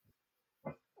not.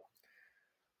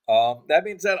 That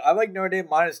being said, I like Notre Dame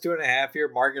 -2.5 here.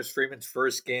 Marcus Freeman's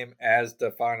first game as the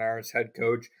Fighting Irish head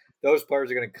coach. Those players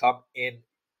are going to come in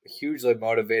hugely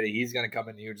motivated. He's going to come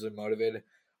in hugely motivated.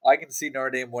 I can see Notre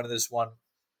Dame winning this one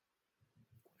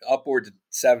upwards of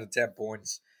 7 to 10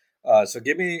 points. So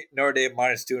give me Notre Dame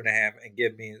 -2.5 and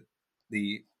give me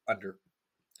the under.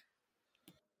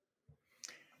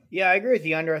 Yeah, I agree with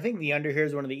the under. I think the under here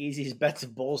is one of the easiest bets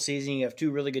of bowl season. You have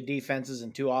two really good defenses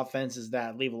and two offenses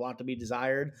that leave a lot to be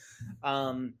desired.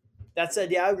 That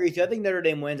said, yeah, I agree with you. I think Notre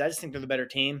Dame wins. I just think they're the better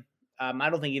team. I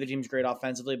don't think either team's great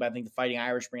offensively, but I think the Fighting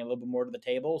Irish bring a little bit more to the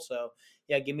table. So,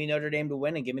 yeah, give me Notre Dame to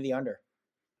win and give me the under.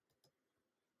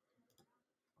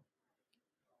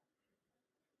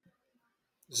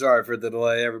 Sorry for the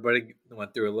delay, everybody.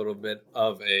 Went through a little bit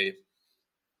of a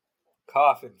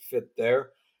coughing fit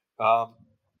there.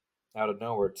 Out of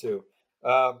nowhere, too.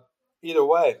 Either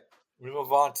way, we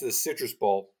move on to the Citrus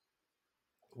Bowl,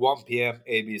 1 p.m.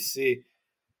 ABC.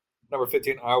 Number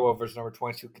 15, Iowa versus number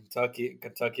 22, Kentucky.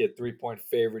 Kentucky a 3-point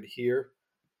favorite here.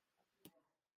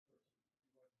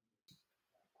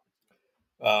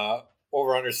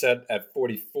 Over under set at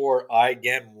 44.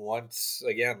 Once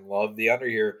again, love the under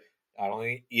here. I don't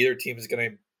think either team is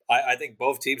going to. I think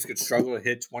both teams could struggle to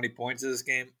hit 20 points in this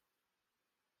game.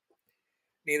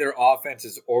 Neither offense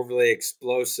is overly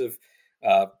explosive.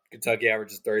 Kentucky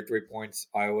averages 33 points,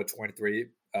 Iowa 23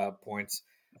 points.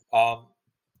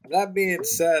 That being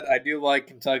said, I do like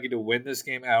Kentucky to win this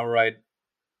game outright.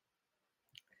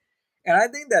 And I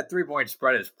think that 3-point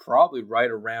spread is probably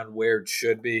right around where it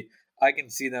should be. I can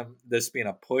see this being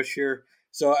a push here.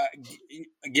 So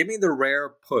give me the rare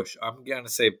push. I'm going to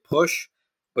say push,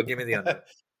 but give me the under.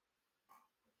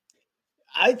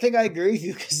 I think I agree with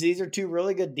you because these are two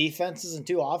really good defenses and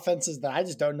two offenses that I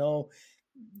just don't know.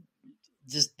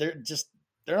 They're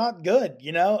not good,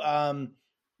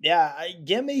 Yeah,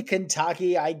 give me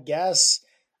Kentucky. I guess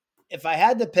if I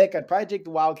had to pick, I'd probably take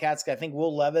the Wildcats. I think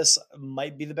Will Levis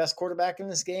might be the best quarterback in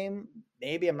this game.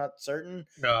 Maybe I'm not certain,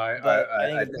 No, but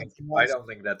I think I don't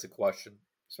think that's a question.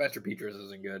 Spencer Petras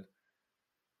isn't good.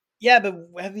 yeah, but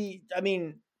I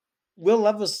mean, Will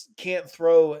Levis can't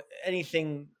throw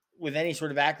anything with any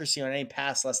sort of accuracy on any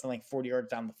pass less than like 40 yards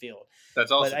down the field. That's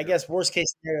But also I true. guess worst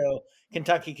case scenario,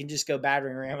 Kentucky can just go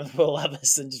battering around with Will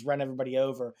Levis and just run everybody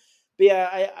over. But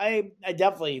yeah, I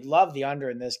definitely love the under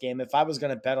in this game. If I was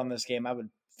going to bet on this game, I would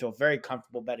feel very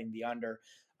comfortable betting the under.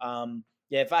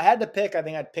 Yeah, if I had to pick, I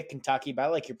think I'd pick Kentucky. But I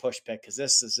like your push pick because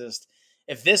this is just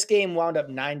if this game wound up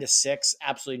 9-6,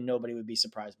 absolutely nobody would be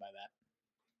surprised by that.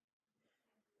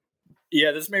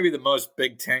 Yeah, this may be the most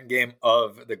Big Ten game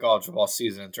of the college football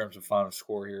season in terms of final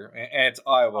score here, and it's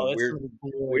Iowa. Oh, it's Weird, going to be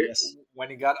weird. glorious. When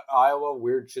you got Iowa,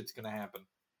 weird shit's gonna happen.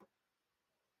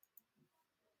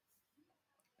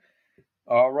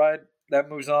 All right, that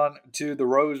moves on to the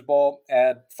Rose Bowl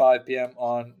at 5 p.m.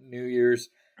 on New Year's.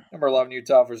 Number 11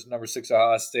 Utah versus number 6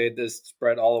 Ohio State. This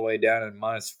spread all the way down at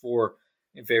 -4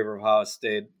 in favor of Ohio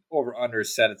State. over under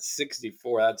set at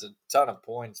 64. That's a ton of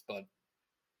points, but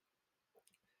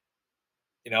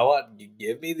you know what? You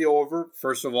give me the over.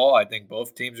 First of all, I think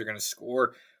both teams are going to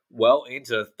score well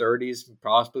into the 30s,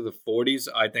 possibly the 40s.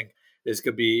 I think this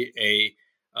could be a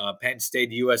Penn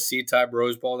State USC type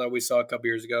Rose Bowl that we saw a couple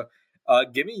years ago.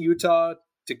 Give me Utah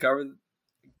to cover.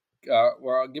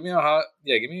 Well, give me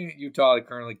give me Utah to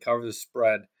currently cover the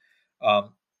spread.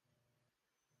 Um,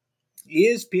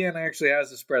 ESPN actually has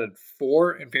the spread at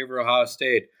 4 in favor of Ohio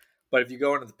State, but if you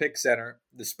go into the pick center,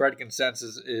 the spread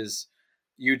consensus is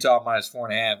Utah minus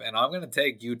 4.5, and I'm going to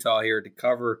take Utah here to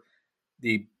cover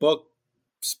the book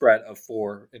spread of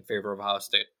 4 in favor of Ohio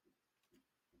State.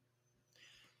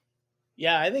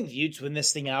 Yeah, I think the Utes win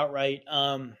this thing outright.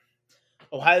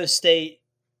 Ohio State,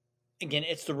 again,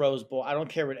 it's the Rose Bowl. I don't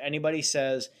care what anybody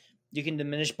says. You can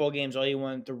diminish bowl games all you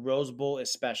want. The Rose Bowl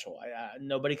is special.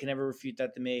 Nobody can ever refute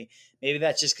that to me. Maybe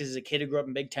that's just because as a kid who grew up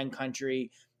in Big Ten country,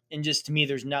 and just to me,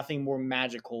 there's nothing more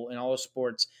magical in all of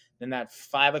sports than that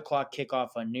 5 o'clock kickoff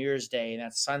on New Year's Day and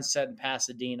that sunset in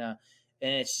Pasadena.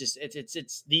 And it's just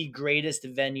it's the greatest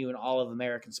venue in all of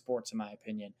American sports, in my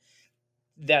opinion.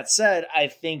 That said, I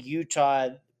think Utah,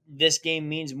 this game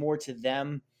means more to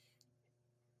them,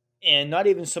 and not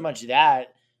even so much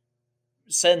that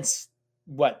since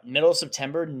what middle of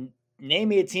September, name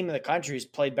me a team in the country who's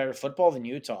played better football than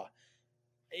Utah.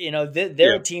 You know, they're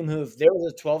Yeah. a team who, if there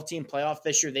was a 12-team playoff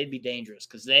this year, they'd be dangerous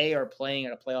because they are playing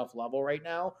at a playoff level right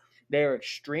now. They are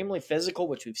extremely physical,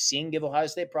 which we've seen give Ohio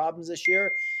State problems this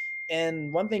year.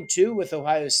 And one thing too with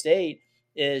Ohio State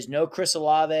is no Chris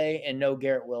Olave and no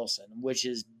Garrett Wilson, which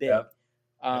is Yeah. big.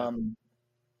 Yeah. Um,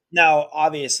 Now,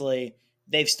 obviously,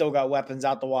 they've still got weapons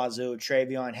out the wazoo: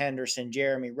 Travion Henderson,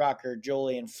 Jeremy Rucker,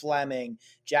 Julian Fleming,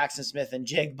 Jackson Smith, and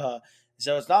Jigba.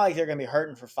 So it's not like they're going to be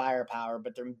hurting for firepower,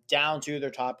 but they're down to their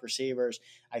top receivers.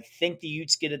 I think the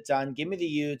Utes get it done. Give me the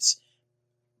Utes.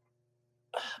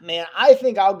 Man, I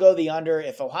think I'll go the under.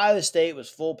 If Ohio State was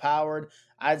full powered,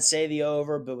 I'd say the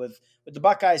over. But with the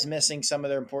Buckeyes missing some of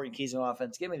their important keys in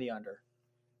offense, give me the under.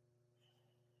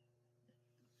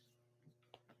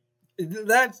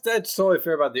 That's totally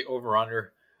fair about the over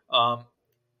under.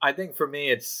 I think for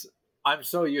me, I'm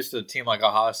so used to a team like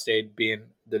Ohio State being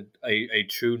a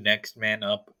true next man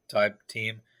up type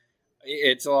team.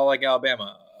 It's a lot like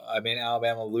Alabama. I mean,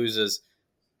 Alabama loses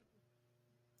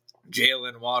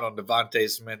Jalen Waddle and Devontae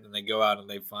Smith, and they go out and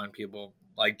they find people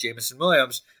like Jamison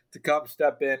Williams to come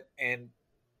step in and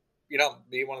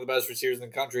be one of the best receivers in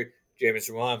the country.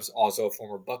 Jamison Williams, also a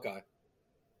former Buckeye.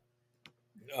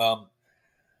 Um,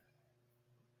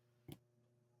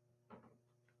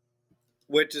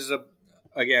 which is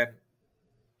again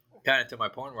kind of to my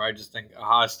point where I just think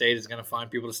Ohio State is going to find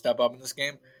people to step up in this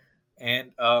game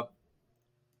and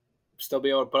still be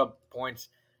able to put up points.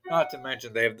 Not to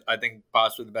mention they have, I think,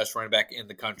 possibly the best running back in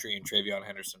the country in Travion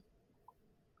Henderson,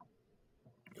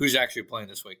 who's actually playing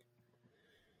this week.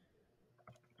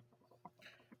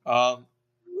 Um,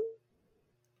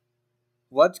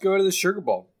 let's go to the Sugar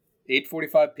Bowl,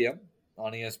 8:45 p.m.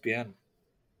 on ESPN.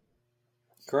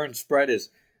 Current spread is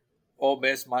Ole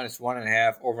Miss minus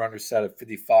 1.5, over under set at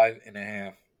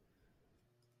 55.5.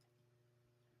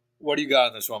 What do you got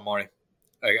on this one, Marty?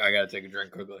 I got to take a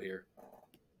drink quickly here.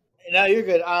 No, you're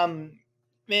good.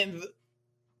 Man,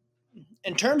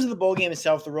 in terms of the bowl game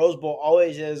itself, the Rose Bowl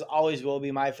always is, always will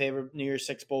be my favorite. New Year's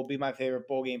Six Bowl be my favorite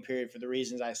bowl game period for the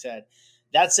reasons I said.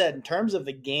 That said, in terms of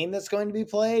the game that's going to be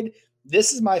played,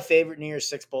 this is my favorite New Year's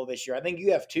Six Bowl this year. I think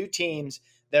you have two teams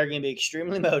that are going to be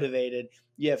extremely motivated.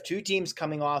 You have two teams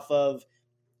coming off of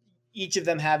each of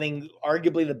them having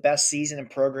arguably the best season in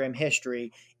program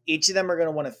history. Each of them are going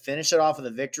to want to finish it off with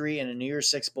a victory in a New Year's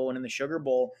Six Bowl and in the Sugar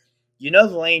Bowl. You know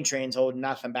the lane train's holding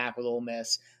nothing back with Ole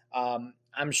Miss.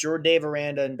 I'm sure Dave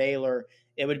Aranda and Baylor,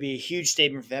 it would be a huge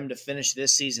statement for them to finish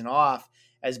this season off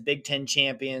as Big Ten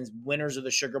champions, winners of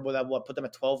the Sugar Bowl. That put them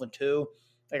at 12-2.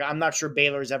 Like, I'm not sure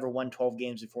Baylor's ever won 12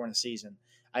 games before in a season.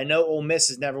 I know Ole Miss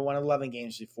has never won 11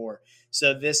 games before.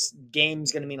 So this game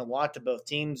is going to mean a lot to both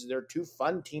teams. They're two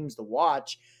fun teams to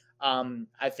watch.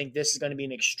 I think this is going to be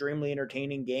an extremely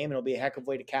entertaining game. It'll be a heck of a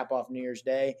way to cap off New Year's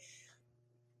Day.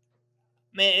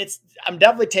 Man, I'm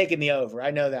definitely taking the over.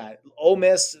 I know that. Ole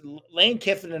Miss, Lane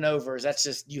Kiffin and overs, that's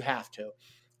just, you have to,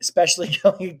 especially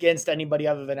going against anybody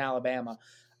other than Alabama.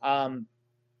 Um,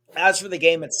 as for the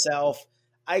game itself,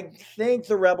 I think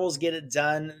the Rebels get it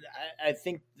done. I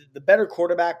think the better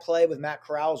quarterback play with Matt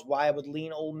Corral is why I would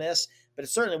lean Ole Miss, but it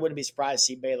certainly wouldn't be surprised to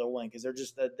see Baylor win because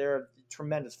they're a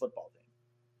tremendous football team.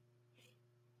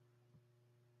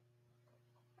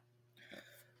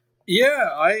 Yeah,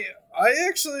 I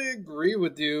actually agree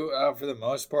with you for the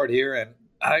most part here, and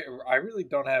I really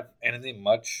don't have anything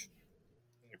much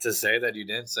to say that you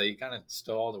didn't say. You kind of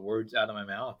stole all the words out of my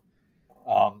mouth.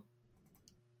 Um,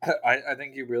 I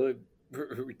think you really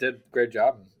did a great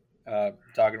job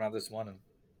talking about this one, and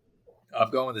I'm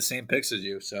going with the same picks as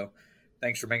you. So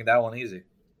thanks for making that one easy.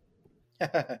 Hey,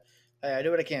 I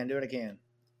do what I can. Do what I can.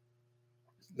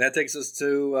 That takes us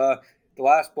to the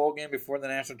last bowl game before the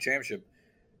national championship.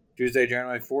 Tuesday,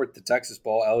 January 4th, the Texas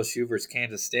Bowl, LSU versus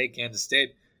Kansas State. Kansas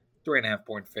State, 3.5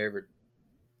 point favorite.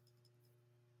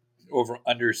 Over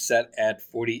under set at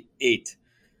 48.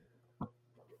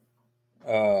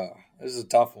 This is a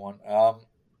tough one.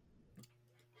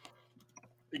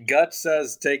 Gut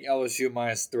says take LSU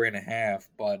minus 3.5,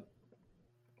 but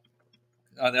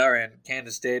on the other end,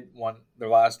 Kansas State won their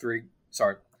last three.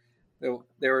 Sorry,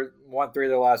 they were won three of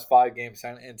their last 5 games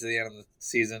into the end of the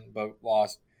season, but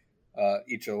lost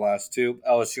each of the last two.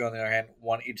 LSU, on the other hand,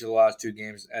 won each of the last 2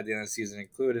 games at the end of the season,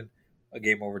 including a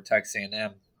game over Texas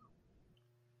A&M.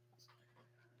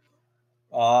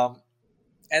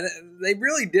 And they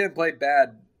really didn't play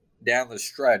bad down the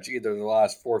stretch either. The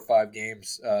last 4 or 5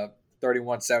 games,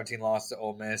 31-17 loss to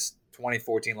Ole Miss,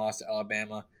 2014 loss to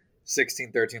Alabama,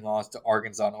 16-13 loss to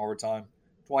Arkansas in overtime,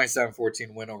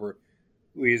 27-14 win over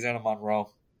Louisiana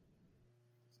Monroe,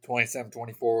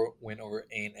 27-24 win over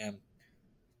A&M.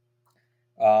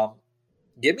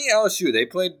 Give me LSU. They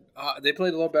played a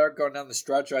little better going down the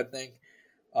stretch, I think.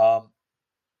 Um,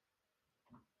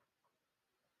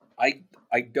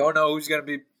 I don't know who's going to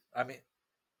be. I mean,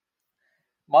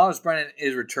 Miles Brennan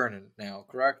is returning now,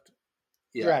 correct?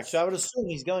 Correct. So Yes. I would assume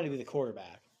he's going to be the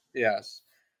quarterback. Yes.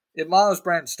 If Miles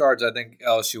Brennan starts, I think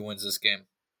LSU wins this game.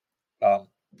 Um,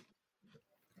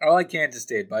 I like Kansas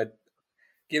State, but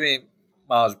give me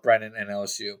Miles Brennan and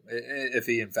LSU if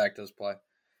he in fact does play.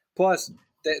 Plus,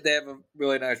 they have a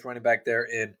really nice running back there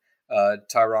in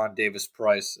Tyron Davis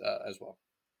Price as well.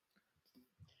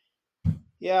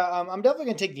 Yeah, I'm definitely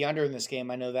going to take the under in this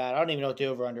game. I know that. I don't even know what the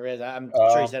over under is. I'm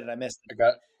sure you Um, said it. I missed it. I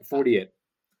got Uh, 48.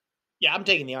 yeah, I'm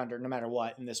taking the under no matter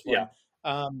what in this Yeah.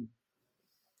 one.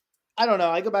 I don't know.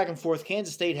 I go back and forth.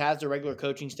 Kansas State has their regular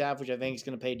coaching staff, which I think is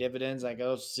going to pay dividends. I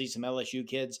go see some LSU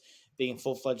kids being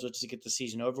full fledged, let's just get the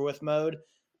season over with mode.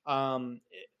 Um,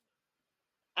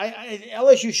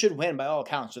 LSU should win by all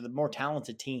accounts. They're the more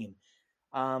talented team.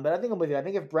 But I think I'm with you. I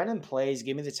think if Brennan plays,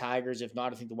 give me the Tigers. If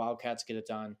not, I think the Wildcats get it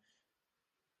done.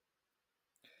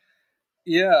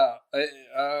 Yeah.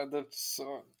 That's.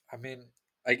 I mean,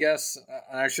 I guess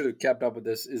I should have kept up with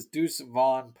this. Is Deuce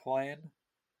Vaughn playing?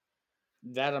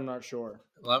 That I'm not sure.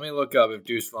 Let me look up if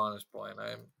Deuce Vaughn is playing.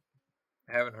 I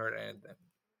haven't heard anything.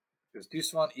 Is Deuce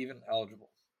Vaughn even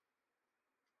eligible?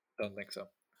 Don't think so.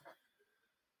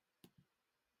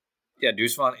 Yeah,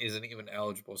 Deuce Vaughn isn't even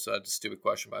eligible, so that's a stupid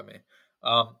question by me.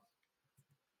 Um,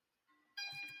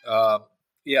 uh,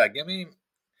 yeah, give me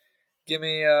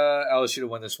LSU to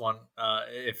win this one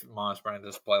if Miles Brennan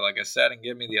does play, like I said, and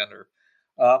give me the under.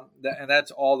 And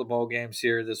that's all the bowl games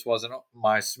here. This wasn't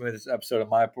my smoothest episode of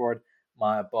my board.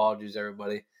 My apologies,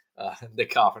 everybody. The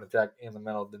coughing attack in the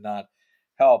middle did not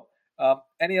help.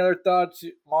 Any other thoughts,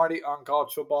 Marty, on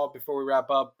college football before we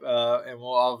wrap up? And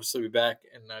we'll obviously be back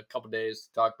in a couple days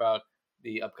to talk about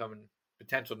the upcoming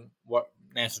potential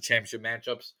national championship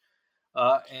matchups.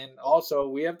 And also,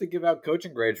 we have to give out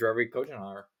coaching grades for every coaching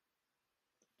hire.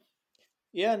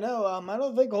 Yeah, no, I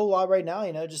don't think a whole lot right now.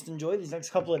 Just enjoy these next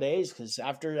couple of days because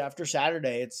after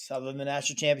Saturday, it's other than the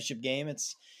national championship game,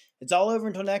 it's all over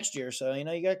until next year. So you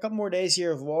got a couple more days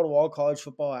here of wall to wall college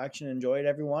football action. Enjoy it,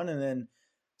 everyone, and then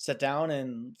sit down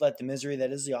and let the misery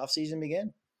that is the off season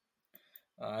begin.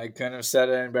 I couldn't have said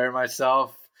it any better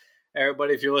myself.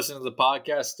 Everybody, if you're listening to the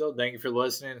podcast still, thank you for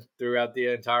listening throughout the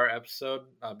entire episode.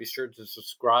 Be sure to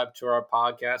subscribe to our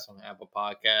podcast on Apple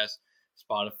Podcasts,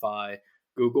 Spotify,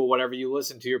 Google, whatever you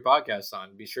listen to your podcast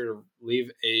on. Be sure to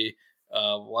leave a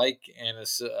like and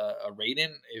a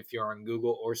rating if you're on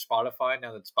Google or Spotify.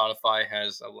 Now that Spotify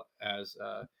has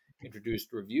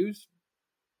introduced reviews,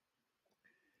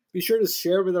 be sure to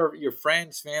share with your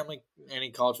friends, family,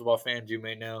 any college football fans you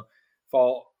may know.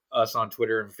 Follow us on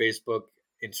Twitter and Facebook,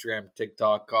 Instagram,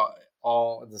 TikTok,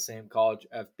 all the same college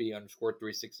FB underscore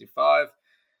 365.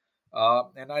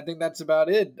 And I think that's about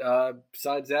it.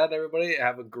 Besides that, everybody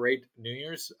have a great New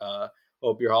Year's.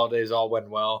 Hope your holidays all went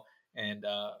well. And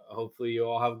hopefully you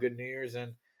all have a good New Year's.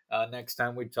 And next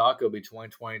time we talk, it'll be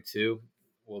 2022.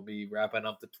 We'll be wrapping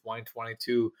up the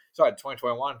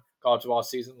 2021 college football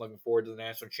season. Looking forward to the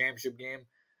national championship game.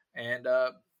 And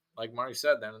like Marty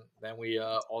said, then we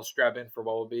all strap in for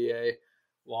what will be a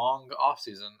long off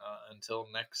season until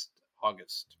next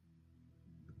August.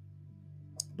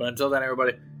 But until then,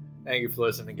 everybody, Thank you for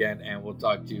listening again, and we'll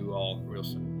talk to you all real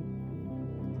soon.